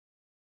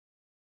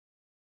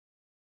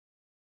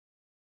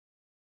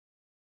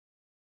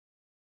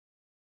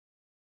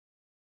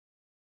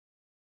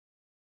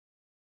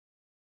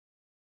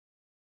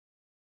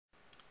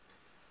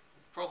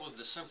Probably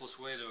the simplest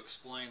way to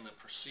explain the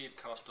perceived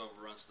cost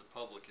overruns to the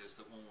public is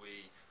that when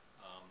we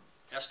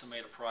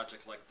estimate a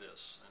project like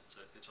this,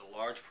 it's a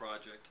large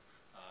project.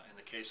 In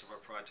the case of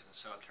our project in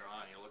South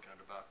Carolina, you're looking at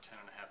about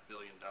 $10.5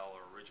 billion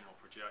original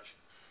projection.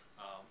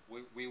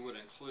 We would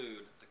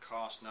include the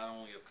cost not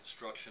only of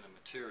construction and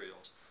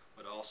materials,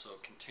 but also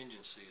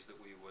contingencies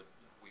that we would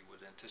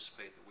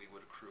anticipate that we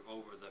would accrue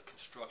over the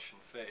construction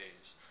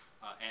phase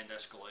and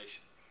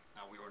escalation.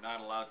 Now, we were not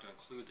allowed to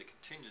include the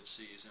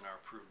contingencies in our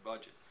approved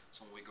budget.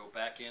 So when we go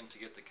back in to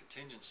get the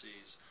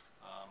contingencies,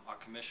 our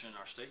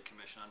state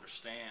commission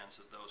understands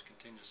that those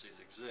contingencies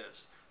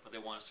exist, but they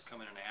want us to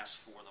come in and ask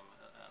for them,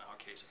 in our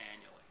case,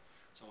 annually.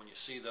 So when you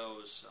see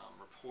those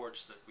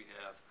reports that we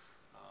have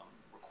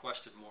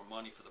requested more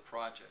money for the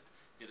project,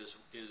 it is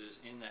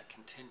in that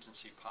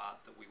contingency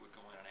pot that we would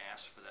go in and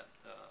ask for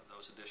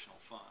those additional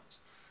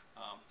funds.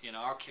 In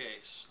our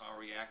case, our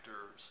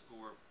reactors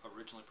were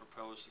originally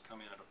proposed to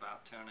come in at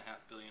about $10.5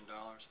 billion.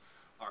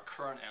 Our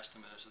current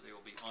estimate is that they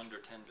will be under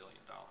 $10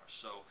 billion.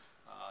 So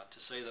to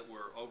say that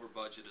we're over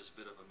budget is a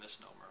bit of a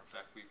misnomer. In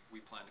fact,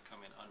 we plan to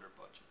come in under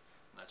budget.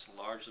 And that's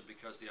largely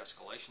because the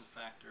escalation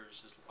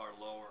factors are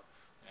lower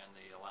and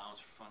the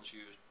allowance for funds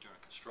used during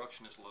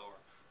construction is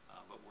lower.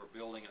 But we're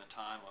building in a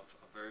time of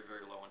very,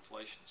 very low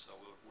inflation, so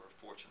we're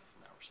fortunate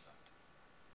from that respect.